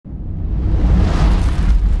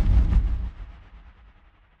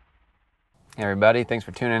Hey everybody, thanks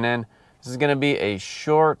for tuning in. This is going to be a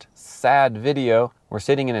short, sad video. We're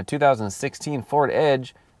sitting in a 2016 Ford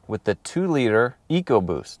Edge with the 2-liter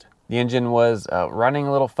EcoBoost. The engine was running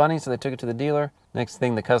a little funny, so they took it to the dealer. Next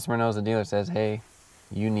thing the customer knows, the dealer says, hey,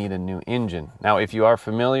 you need a new engine. Now, if you are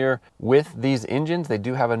familiar with these engines, they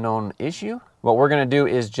do have a known issue. What we're going to do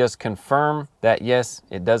is just confirm that, yes,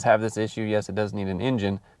 it does have this issue. Yes, it does need an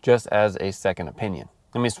engine, just as a second opinion.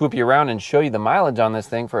 Let me swoop you around and show you the mileage on this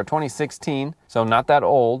thing for a 2016, so not that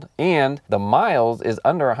old, and the miles is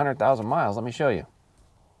under 100,000 miles. Let me show you.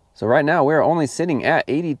 So right now we're only sitting at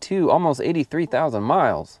 82, almost 83,000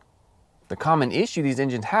 miles. The common issue these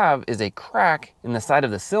engines have is a crack in the side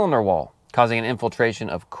of the cylinder wall, causing an infiltration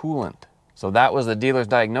of coolant. So that was the dealer's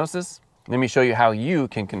diagnosis. Let me show you how you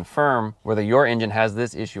can confirm whether your engine has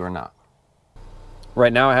this issue or not.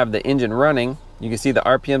 Right now I have the engine running. You can see the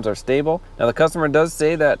RPMs are stable. Now the customer does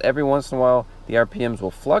say that every once in a while the RPMs will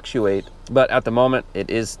fluctuate, but at the moment it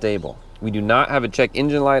is stable. We do not have a check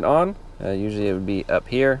engine light on. Usually it would be up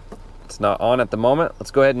here. It's not on at the moment.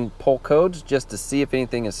 Let's go ahead and pull codes just to see if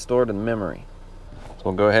anything is stored in memory. So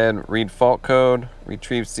we'll go ahead and read fault code,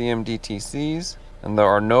 retrieve CM DTCs, and there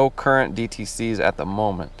are no current DTCs at the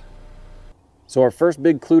moment. So our first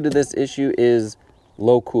big clue to this issue is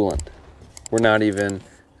low coolant. We're not even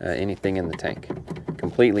anything in the tank.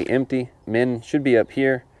 Completely empty. Min should be up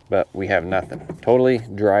here, but we have nothing. Totally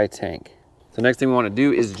dry tank. So next thing we want to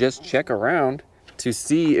do is just check around to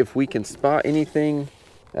see if we can spot anything.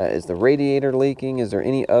 Is the radiator leaking? Is there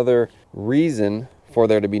any other reason for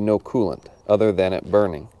there to be no coolant other than it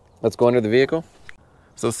burning? Let's go under the vehicle.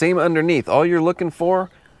 So same underneath. All you're looking for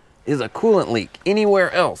is a coolant leak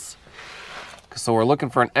anywhere else. So we're looking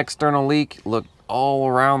for an external leak. Look all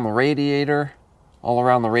around the radiator, all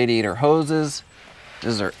around the radiator hoses.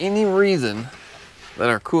 Is there any reason that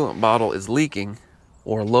our coolant bottle is leaking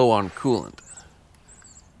or low on coolant?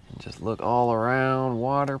 And just look all around,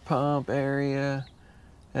 water pump area,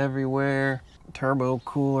 everywhere, turbo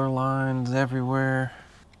cooler lines everywhere.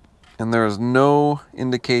 And there is no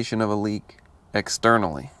indication of a leak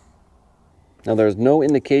externally. Now there's no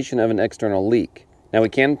indication of an external leak. Now we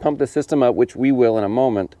can pump the system up, which we will in a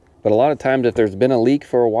moment, but a lot of times if there's been a leak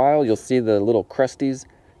for a while, you'll see the little crusties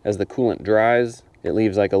as the coolant dries. It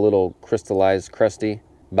leaves like a little crystallized crusty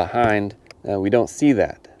behind. We don't see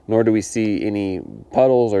that, nor do we see any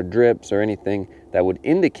puddles or drips or anything that would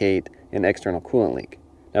indicate an external coolant leak.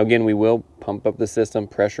 Now again, we will pump up the system,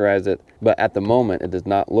 pressurize it, but at the moment it does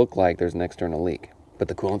not look like there's an external leak. But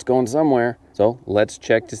the coolant's going somewhere, so let's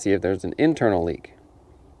check to see if there's an internal leak.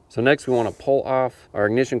 So next we want to pull off our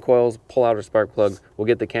ignition coils, pull out our spark plugs. We'll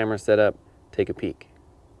get the camera set up, take a peek.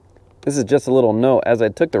 This is just a little note. As I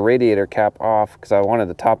took the radiator cap off, because I wanted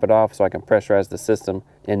to top it off so I can pressurize the system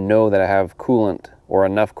and know that I have coolant or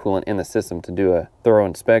enough coolant in the system to do a thorough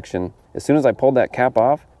inspection. As soon as I pulled that cap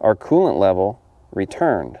off, our coolant level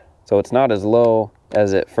returned. So it's not as low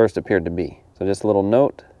as it first appeared to be. So just a little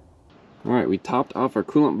note. All right, we topped off our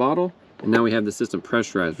coolant bottle and now we have the system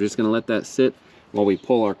pressurized. We're just gonna let that sit while we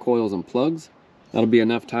pull our coils and plugs. That'll be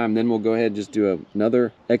enough time. Then we'll go ahead and just do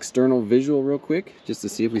another external visual real quick, just to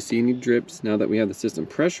see if we see any drips now that we have the system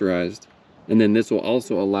pressurized. And then this will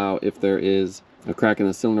also allow, if there is a crack in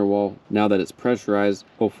the cylinder wall, now that it's pressurized,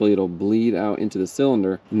 hopefully it'll bleed out into the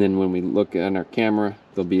cylinder. And then when we look at our camera,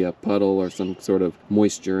 there'll be a puddle or some sort of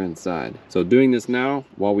moisture inside. So doing this now,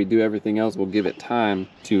 while we do everything else, we'll give it time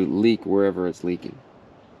to leak wherever it's leaking.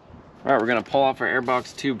 All right, we're gonna pull off our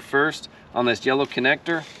airbox tube first. On this yellow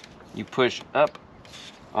connector, you push up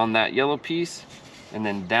on that yellow piece and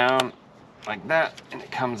then down like that, and it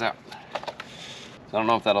comes out. So I don't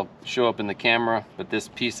know if that'll show up in the camera, but this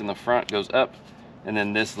piece in the front goes up and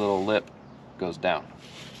then this little lip goes down.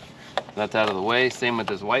 That's out of the way. Same with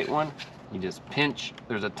this white one. You just pinch,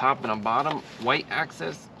 there's a top and a bottom white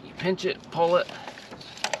axis. You pinch it, pull it,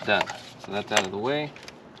 done. So that's out of the way.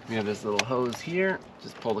 We have this little hose here.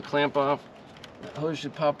 Just pull the clamp off. That hose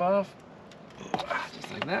should pop off,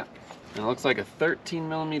 just like that. And it looks like a 13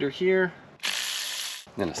 millimeter here,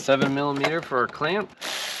 and a 7 millimeter for our clamp.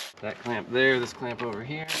 That clamp there, this clamp over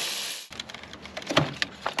here.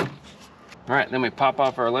 All right, then we pop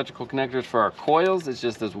off our electrical connectors for our coils. It's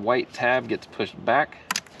just this white tab gets pushed back,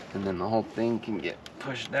 and then the whole thing can get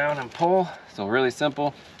pushed down and pull. So really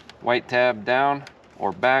simple, white tab down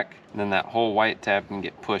or back, and then that whole white tab can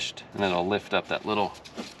get pushed, and then it'll lift up that little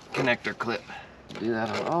connector clip. Do that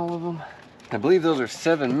on all of them. I believe those are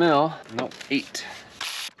 7 mil, nope, 8.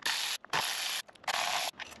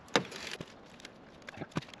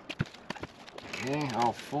 Okay,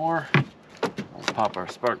 all 4. Let's pop our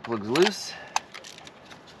spark plugs loose.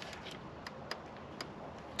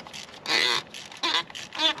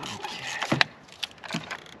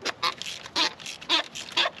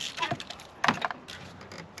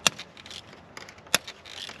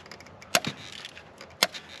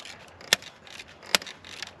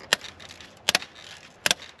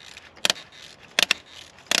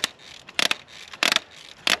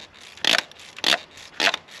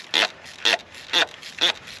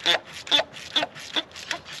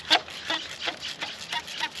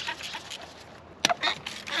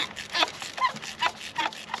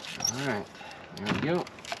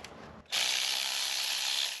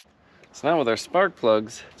 So now with our spark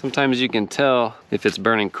plugs, sometimes you can tell if it's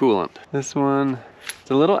burning coolant. This one,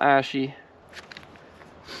 it's a little ashy,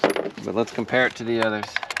 but let's compare it to the others.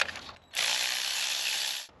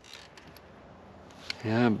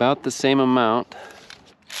 Yeah, about the same amount.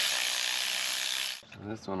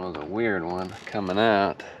 This one was a weird one coming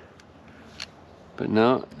out. But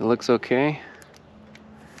no, it looks okay.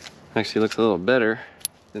 Actually looks a little better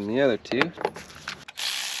than the other two.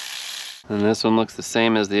 And this one looks the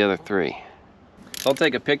same as the other three. So I'll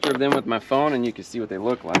take a picture of them with my phone and you can see what they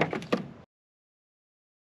look like.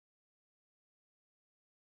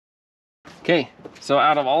 Okay, so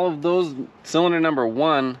out of all of those, cylinder number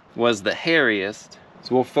 1 was the hairiest.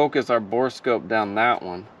 So we'll focus our bore scope down that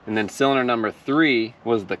one. And then cylinder number 3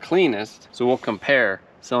 was the cleanest. So we'll compare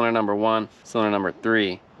cylinder number 1, cylinder number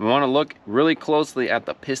 3. We want to look really closely at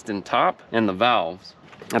the piston top and the valves.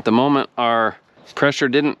 At the moment, our pressure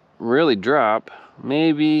didn't really drop.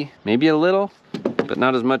 Maybe a little, but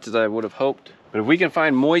not as much as I would have hoped. But if we can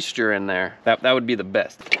find moisture in there, that would be the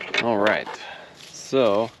best. All right,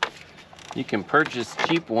 so you can purchase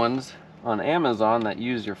cheap ones on Amazon that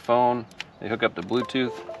use your phone. They hook up to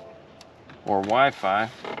Bluetooth or Wi-Fi.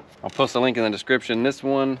 I'll post a link in the description. This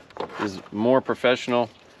one is more professional.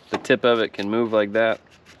 The tip of it can move like that,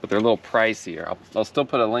 but they're a little pricier. I'll still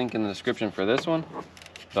put a link in the description for this one,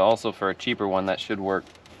 but also for a cheaper one that should work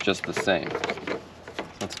just the same. So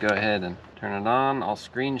let's go ahead and turn it on. I'll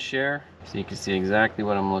screen share so you can see exactly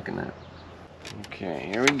what I'm looking at. Okay,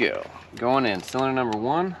 here we go. Going in, cylinder number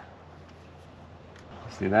 1.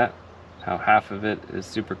 See that? How half of it is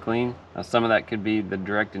super clean. Now some of that could be the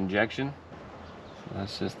direct injection. So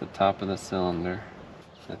that's just the top of the cylinder.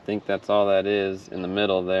 I think that's all that is. In the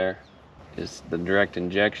middle there is the direct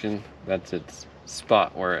injection. That's its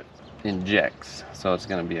spot where it injects. So it's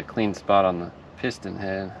going to be a clean spot on the piston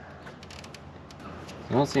head.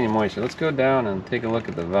 I don't see any moisture. Let's go down and take a look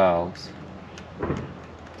at the valves.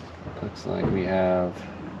 Looks like we have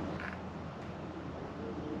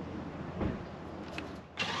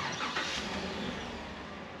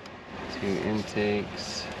two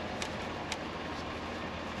intakes.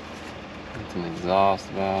 It's an exhaust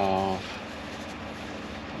valve.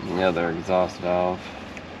 And the other exhaust valve.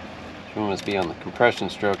 Which one must be on the compression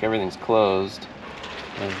stroke? Everything's closed.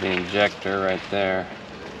 There's the injector right there.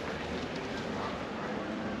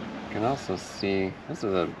 You can also see, this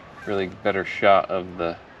is a really better shot of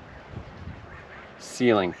the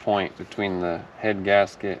sealing point between the head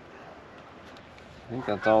gasket. I think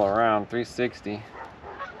that's all around 360.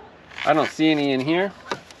 I don't see any in here.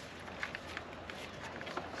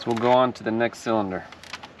 So we'll go on to the next cylinder.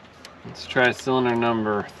 Let's try cylinder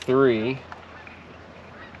number 3.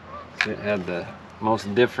 It had the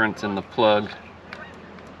most difference in the plug.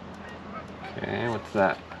 Okay, what's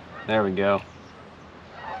that? There we go.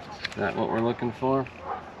 Is that what we're looking for?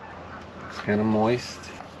 It's kind of moist.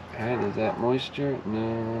 Right, is that moisture?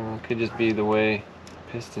 No, it could just be the way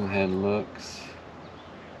the piston head looks.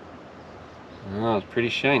 Oh, it's pretty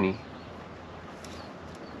shiny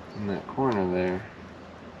in that corner there.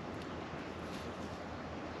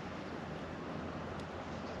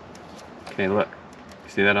 Okay, look.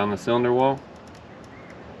 See that on the cylinder wall?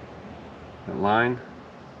 That line?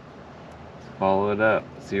 Let's follow it up,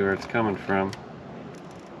 see where it's coming from.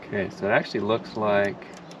 Okay, so it actually looks like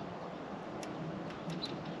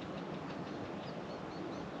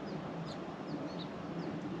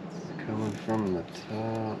it's coming from the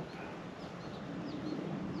top.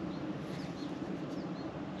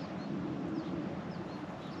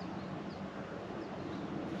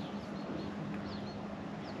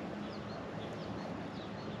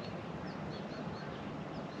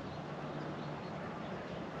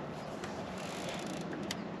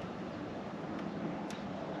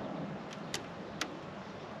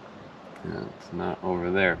 Yeah, it's not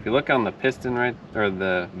over there. If you look on the piston right, or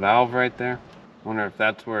the valve right there, I wonder if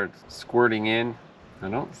that's where it's squirting in. I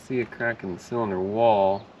don't see a crack in the cylinder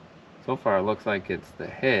wall. So far it looks like it's the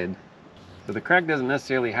head. So the crack doesn't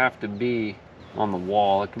necessarily have to be on the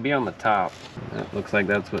wall. It can be on the top. That looks like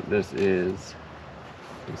that's what this is.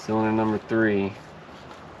 So cylinder number 3.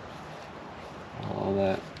 All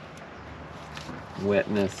that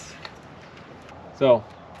wetness. So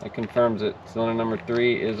that confirms it. Cylinder number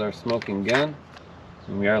 3 is our smoking gun,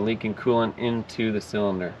 and we are leaking coolant into the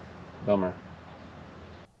cylinder. Bummer.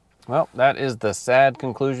 Well, that is the sad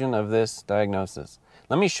conclusion of this diagnosis.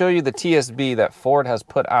 Let me show you the TSB that Ford has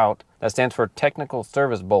put out. That stands for Technical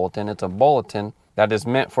Service Bulletin. It's a bulletin that is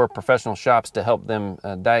meant for professional shops to help them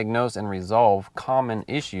diagnose and resolve common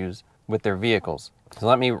issues with their vehicles. So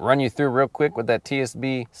let me run you through real quick what that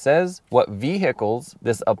TSB says, what vehicles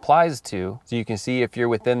this applies to, so you can see if you're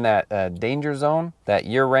within that danger zone, that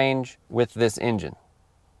year range with this engine.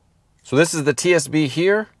 So this is the TSB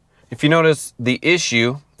here. If you notice the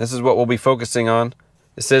issue, this is what we'll be focusing on.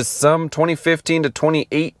 It says some 2015 to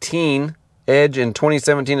 2018 Edge and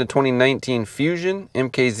 2017 to 2019 Fusion,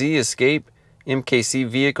 MKZ, Escape, MKC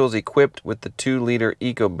vehicles equipped with the 2-liter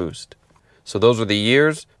EcoBoost. So those are the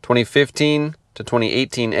years, 2015 to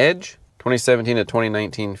 2018 Edge, 2017 to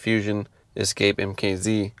 2019 Fusion, Escape,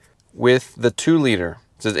 MKZ with the 2-liter.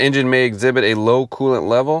 It says engine may exhibit a low coolant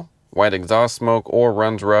level, white exhaust smoke, or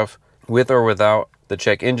runs rough with or without the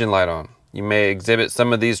check engine light on. You may exhibit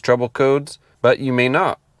some of these trouble codes, but you may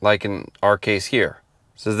not, like in our case here.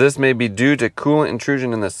 It says this may be due to coolant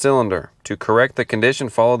intrusion in the cylinder. To correct the condition,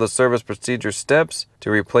 follow the service procedure steps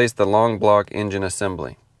to replace the long block engine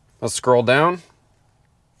assembly. Let's scroll down.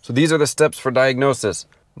 So these are the steps for diagnosis.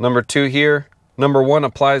 Number 2 here. Number 1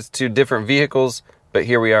 applies to different vehicles, but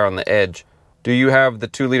here we are on the Edge. Do you have the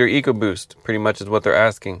 2-liter EcoBoost? Pretty much is what they're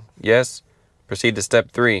asking. Yes. Proceed to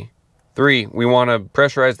step 3. 3, we want to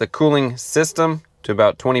pressurize the cooling system to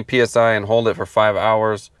about 20 psi and hold it for 5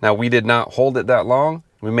 hours. Now we did not hold it that long.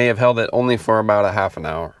 We may have held it only for about a half an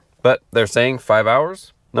hour, but they're saying 5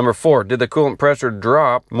 hours. Number 4, did the coolant pressure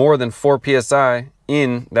drop more than 4 psi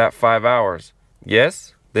in that 5 hours?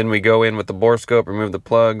 Yes. Then we go in with the bore scope, remove the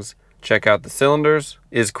plugs, check out the cylinders.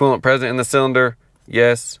 Is coolant present in the cylinder?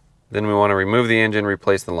 Yes. Then we want to remove the engine,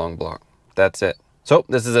 replace the long block. That's it. So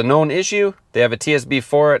this is a known issue. They have a TSB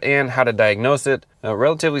for it and how to diagnose it.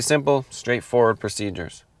 Relatively simple, straightforward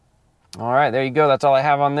procedures. All right, there you go. That's all I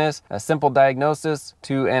have on this. A simple diagnosis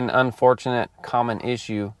to an unfortunate common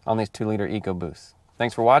issue on these 2-liter EcoBoosts.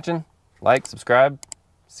 Thanks for watching. Like, subscribe.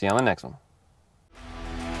 See you on the next one.